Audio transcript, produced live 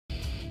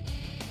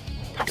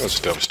It was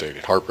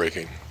devastating,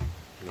 heartbreaking.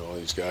 You know,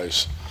 these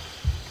guys,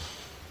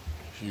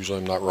 usually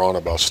I'm not wrong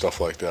about stuff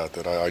like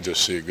that, I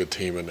just see a good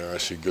team in there. I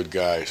see good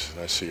guys,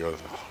 and I see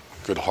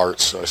good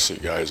hearts. I see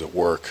guys at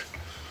work.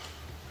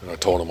 And I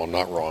told them I'm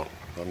not wrong.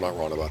 I'm not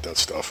wrong about that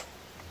stuff.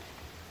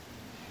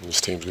 And this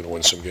team's going to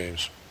win some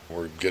games.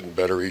 We're getting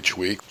better each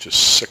week.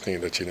 Just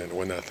sickening that you didn't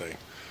win that thing.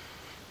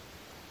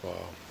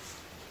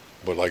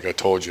 But like I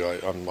told you,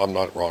 I'm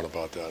not wrong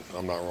about that.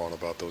 I'm not wrong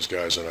about those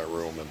guys in that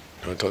room.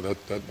 And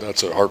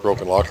that's a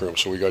heartbroken locker room,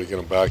 so we got to get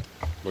them back.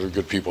 But they're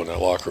good people in that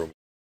locker room.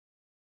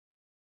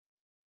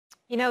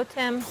 You know,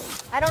 Tim,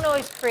 I don't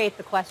always create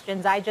the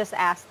questions. I just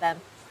ask them.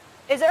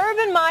 Is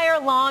Urban Meyer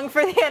long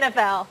for the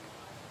NFL?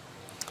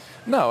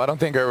 No, I don't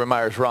think Urban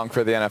Meyer's wrong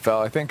for the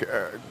NFL. I think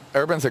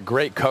Urban's a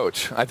great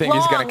coach. I think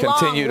he's going to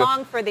continue to...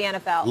 Long for the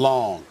NFL.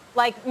 Long.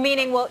 Like,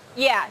 meaning, well,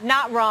 yeah,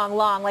 not wrong,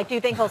 long. Like, do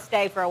you think he'll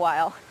stay for a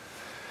while?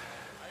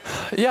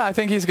 Yeah, I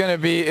think he's going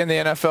to be in the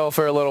NFL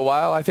for a little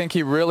while. I think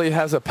he really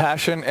has a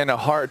passion and a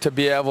heart to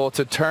be able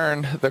to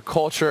turn the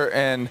culture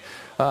and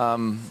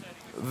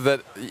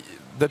the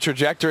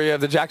trajectory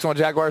of the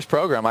Jacksonville Jaguars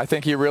program. I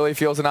think he really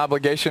feels an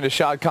obligation to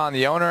Shad Khan,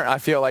 the owner. I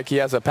feel like he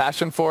has a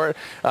passion for it,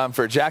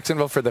 for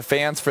Jacksonville, for the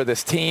fans, for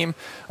this team.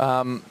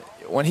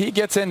 When he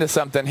gets into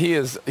something,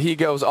 he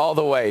goes all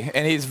the way,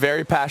 and he's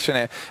very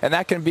passionate. And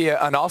that can be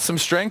an awesome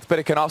strength, but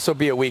it can also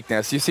be a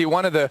weakness. You see,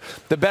 one of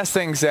the best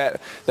things that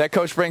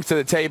coach brings to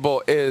the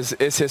table is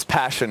his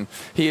passion.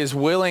 He is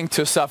willing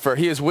to suffer.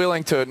 He is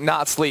willing to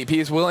not sleep. He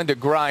is willing to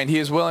grind. He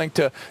is willing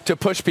to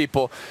push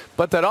people.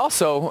 But that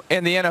also,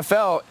 in the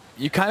NFL,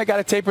 you kind of got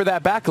to taper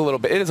that back a little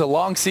bit. It is a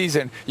long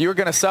season. You're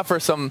going to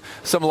suffer some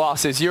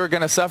losses. You're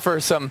going to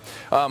suffer some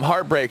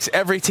heartbreaks.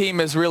 Every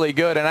team is really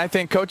good, and I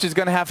think coach is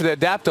going to have to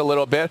adapt a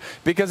little bit,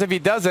 because if he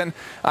doesn't,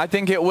 I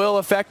think it will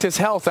affect his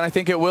health, and I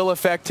think it will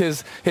affect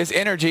his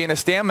energy and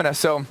his stamina.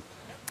 So,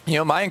 you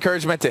know, my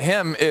encouragement to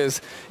him is,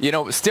 you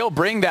know, still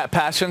bring that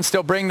passion,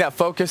 still bring that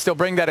focus, still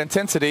bring that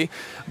intensity,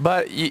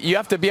 but you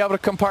have to be able to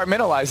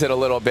compartmentalize it a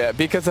little bit,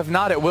 because if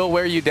not, it will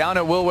wear you down,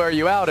 it will wear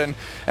you out. And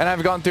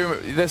I've gone through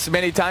this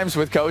many times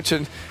with coach,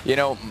 and, you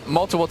know,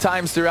 multiple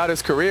times throughout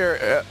his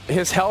career,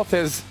 his health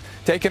has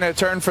taken a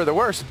turn for the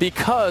worse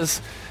because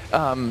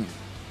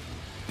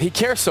he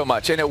cares so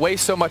much, and it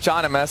weighs so much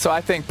on him. And so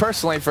I think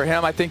personally for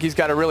him, I think he's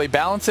got to really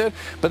balance it.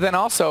 But then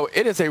also,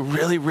 it is a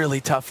really,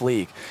 really tough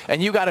league.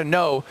 And you got to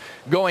know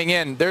going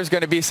in, there's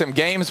going to be some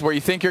games where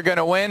you think you're going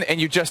to win and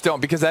you just don't,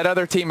 because that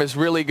other team is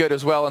really good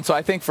as well. And so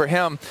I think for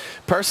him,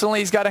 personally,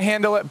 he's got to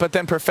handle it. But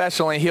then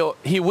professionally,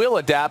 he will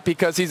adapt,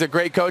 because he's a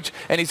great coach,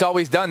 and he's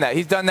always done that.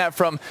 He's done that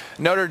from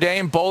Notre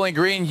Dame, Bowling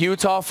Green,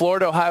 Utah,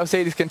 Florida, Ohio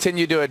State. He's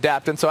continued to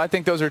adapt. And so I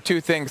think those are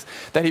two things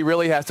that he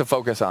really has to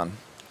focus on.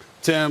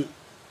 Tim,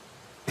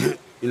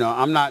 you know,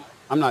 I'm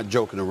not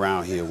joking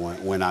around here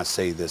when I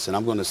say this, and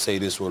I'm going to say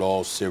this with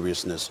all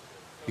seriousness,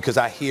 because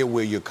I hear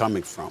where you're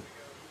coming from.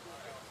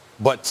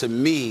 But to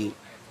me,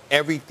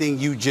 everything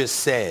you just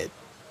said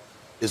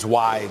is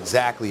why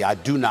exactly I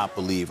do not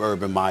believe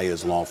Urban Meyer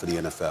is long for the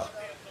NFL.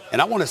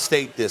 And I want to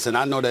state this, and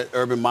I know that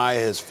Urban Meyer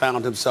has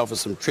found himself in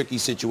some tricky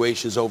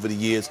situations over the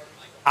years.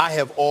 I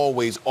have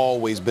always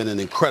been an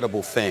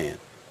incredible fan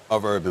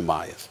of Urban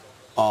Meyer.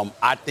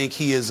 I think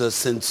he is a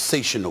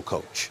sensational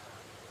coach.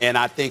 And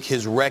I think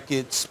his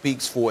record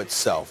speaks for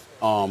itself.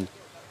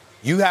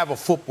 You have a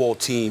football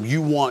team.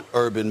 You want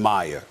Urban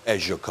Meyer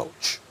as your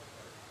coach.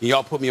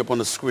 Y'all put me up on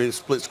the screen,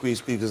 split screen,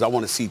 because I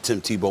want to see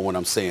Tim Tebow when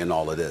I'm saying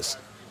all of this.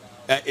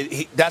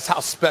 That's how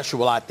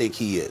special I think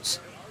he is.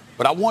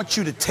 But I want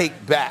you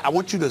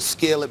to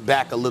scale it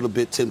back a little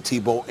bit, Tim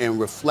Tebow, and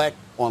reflect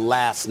on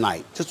last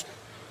night. Just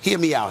hear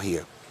me out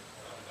here.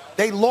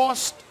 They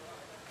lost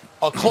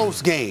a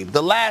close game.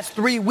 The last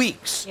 3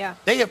 weeks,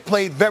 they have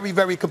played very,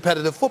 very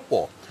competitive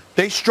football.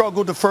 They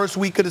struggled the first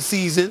week of the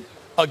season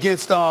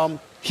against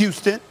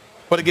Houston,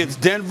 but against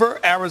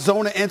Denver,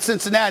 Arizona, and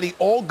Cincinnati,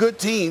 all good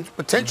teams,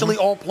 potentially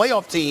all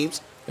playoff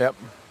teams. Yep.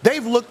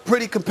 They've looked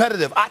pretty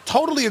competitive. I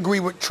totally agree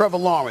with Trevor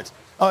Lawrence.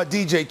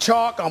 DJ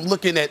Chalk, I'm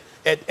looking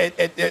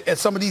at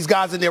some of these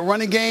guys in their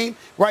running game.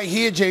 Right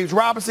here, James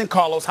Robinson,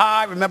 Carlos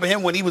Hyde. Remember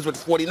him when he was with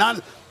the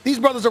 49ers. These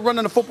brothers are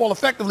running the football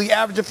effectively,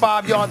 averaging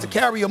 5 yards a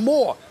carry or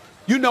more.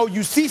 You know,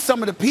 you see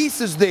some of the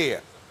pieces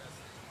there.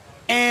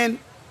 And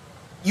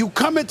you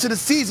come into the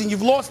season,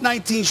 you've lost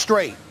 19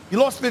 straight. You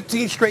lost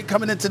 15 straight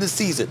coming into the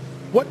season.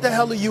 What the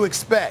hell do you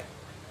expect?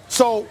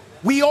 So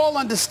we all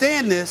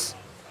understand this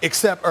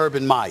except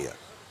Urban Meyer.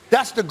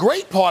 That's the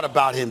great part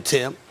about him,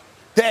 Tim,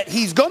 that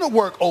he's going to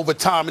work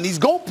overtime and he's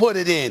going to put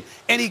it in.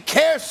 And he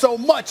cares so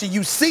much, and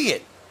you see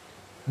it.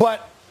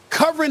 But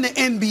covering the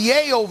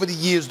NBA over the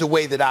years the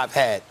way that I've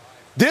had,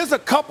 there's a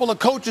couple of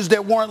coaches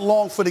that weren't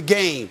long for the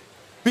game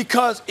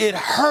because it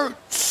hurt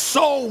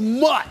so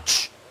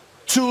much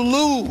to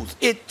lose.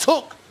 It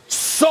took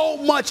so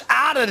much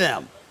out of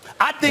them.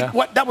 I think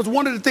that was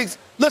one of the things.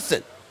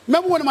 Listen,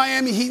 remember when the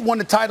Miami Heat won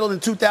the title in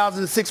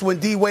 2006 when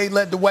D. Wade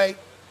led the way?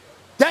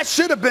 That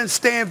should have been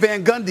Stan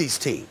Van Gundy's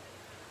team.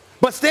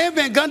 But Stan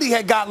Van Gundy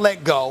had got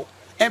let go,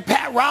 and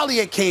Pat Riley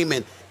had came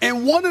in.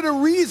 And one of the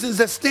reasons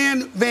that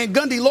Stan Van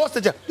Gundy lost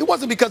the job, it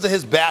wasn't because of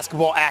his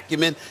basketball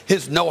acumen,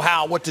 his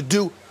know-how, what to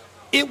do.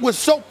 It was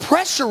so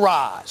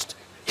pressurized.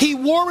 He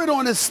wore it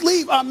on his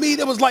sleeve. I mean,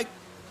 it was like,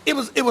 it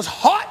was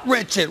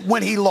heart-wrenching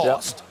when he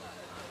lost. Yep.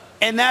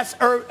 And that's,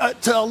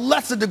 to a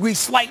lesser degree,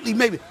 slightly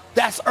maybe,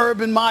 that's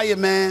Urban Meyer,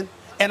 man.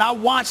 And I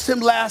watched him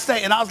last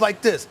night, and I was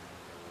like this,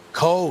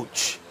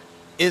 Coach,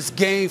 it's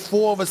game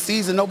 4 of a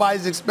season.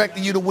 Nobody's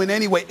expecting you to win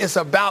anyway. It's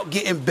about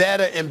getting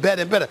better and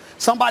better and better.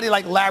 Somebody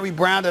like Larry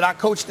Brown that I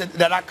coached,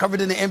 that I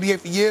covered in the NBA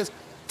for years,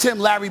 Tim,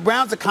 Larry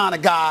Brown's the kind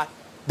of guy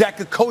that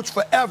could coach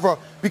forever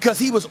because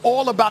he was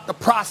all about the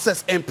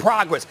process and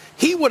progress.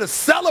 He would have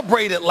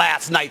celebrated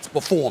last night's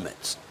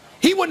performance.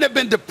 He wouldn't have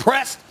been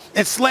depressed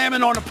and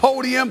slamming on the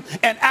podium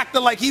and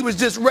acting like he was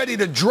just ready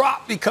to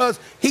drop because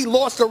he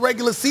lost a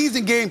regular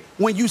season game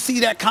when you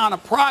see that kind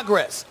of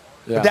progress.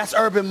 Yeah. But that's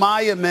Urban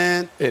Meyer,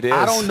 man. It is.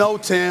 I don't know,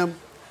 Tim.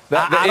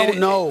 I don't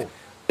know.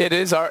 It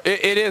is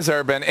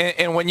Urban.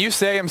 And when you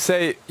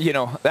say, you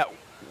know, that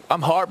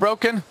I'm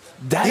heartbroken,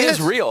 that is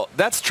real.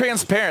 That's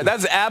transparent.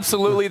 That's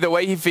absolutely the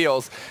way he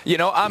feels. You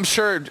know, I'm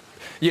sure,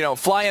 you know,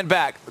 flying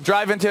back,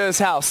 driving to his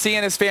house,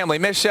 seeing his family,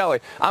 Miss Shelley,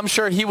 I'm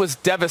sure he was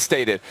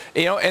devastated,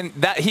 you know, and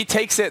that he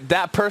takes it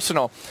that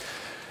personal.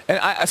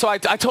 And so I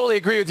totally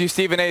agree with you,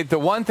 Stephen A. The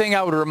one thing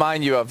I would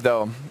remind you of,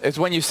 though, is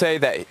when you say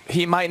that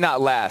he might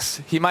not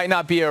last. He might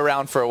not be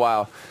around for a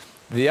while.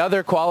 The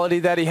other quality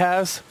that he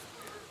has,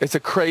 it's a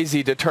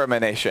crazy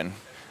determination.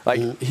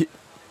 Like,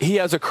 he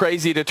has a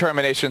crazy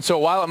determination. So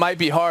while it might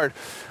be hard,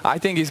 I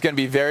think he's going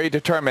to be very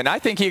determined. I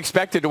think he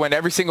expected to win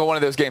every single one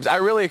of those games. I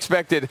really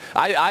expected,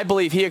 I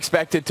believe he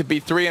expected to be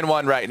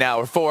 3-1 right now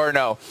or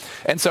 4-0.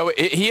 And so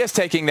he is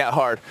taking that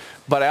hard.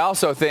 But I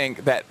also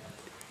think that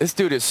this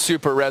dude is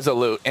super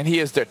resolute, and he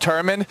is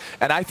determined,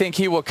 and I think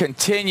he will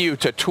continue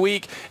to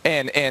tweak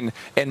and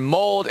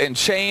mold and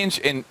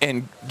change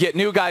and get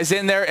new guys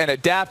in there and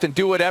adapt and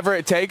do whatever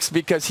it takes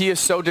because he is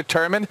so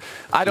determined.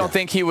 I don't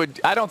think he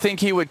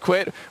would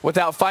quit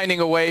without finding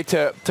a way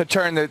to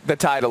turn the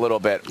tide a little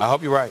bit. I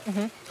hope you're right.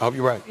 I hope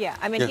you're right. Yeah,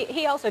 I mean,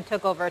 he also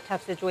took over a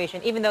tough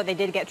situation, even though they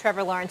did get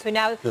Trevor Lawrence, who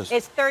now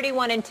is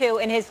 31-2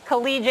 in his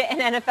collegiate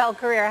and NFL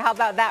career. How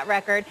about that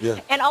record?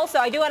 And also,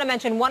 I do want to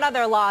mention one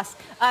other loss,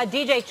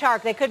 DJ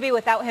Chark. They could be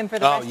without him for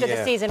the rest of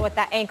the season with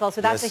that ankle,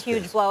 so that's a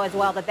huge blow as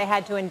well that they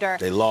had to endure.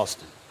 They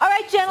lost him. All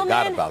right,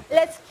 gentlemen,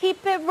 let's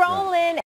keep it rolling.